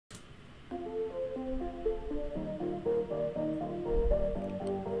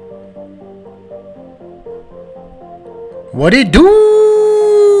What it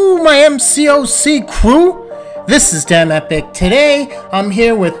do, my MCOC crew? This is Damn Epic. Today, I'm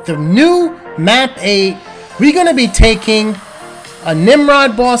here with the new Map 8. We're going to be taking a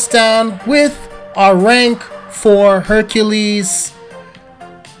NIMROD boss down with our rank 4 Hercules.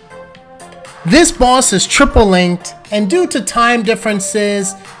 This boss is triple linked, and due to time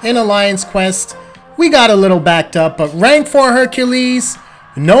differences in Alliance Quest, we got a little backed up, but rank 4 Hercules,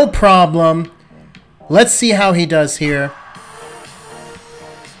 no problem. Let's see how he does here.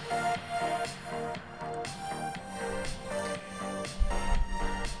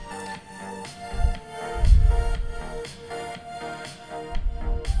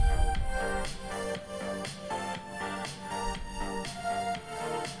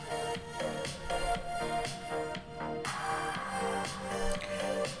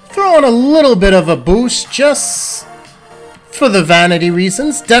 Throwing a little bit of a boost just for the vanity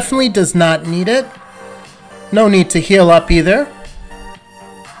reasons. Definitely does not need it. No need to heal up either.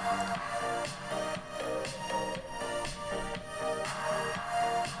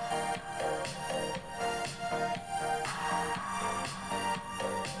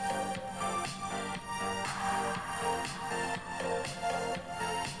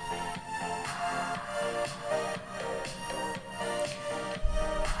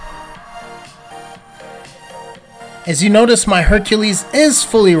 As you notice, my Hercules is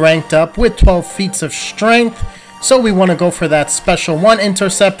fully ranked up with 12 feats of strength, so we want to go for that special 1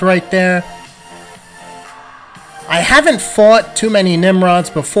 intercept right there. I haven't fought too many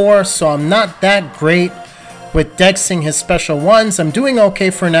Nimrods before, so I'm not that great with dexing his special 1s. I'm doing okay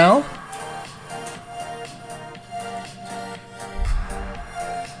for now.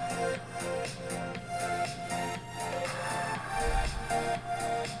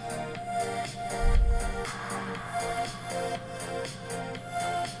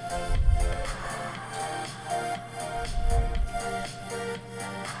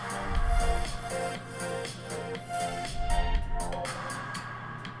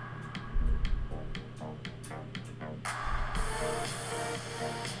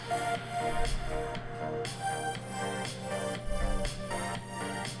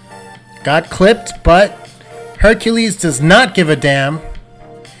 Got clipped, but Hercules does not give a damn.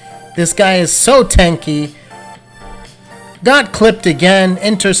 This guy is so tanky. Got clipped again,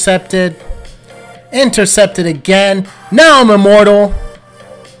 intercepted. Intercepted again. Now I'm immortal.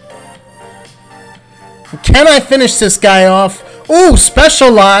 Can I finish this guy off? Ooh,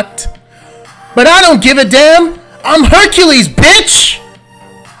 special locked. But I don't give a damn. I'm Hercules, bitch!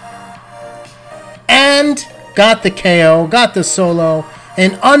 And got the KO, got the solo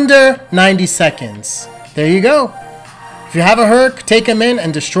in under 90 seconds. There you go. If you have a Herc, take him in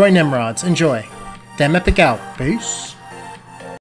and destroy Nimrods. Enjoy. Damn Epic out. Peace.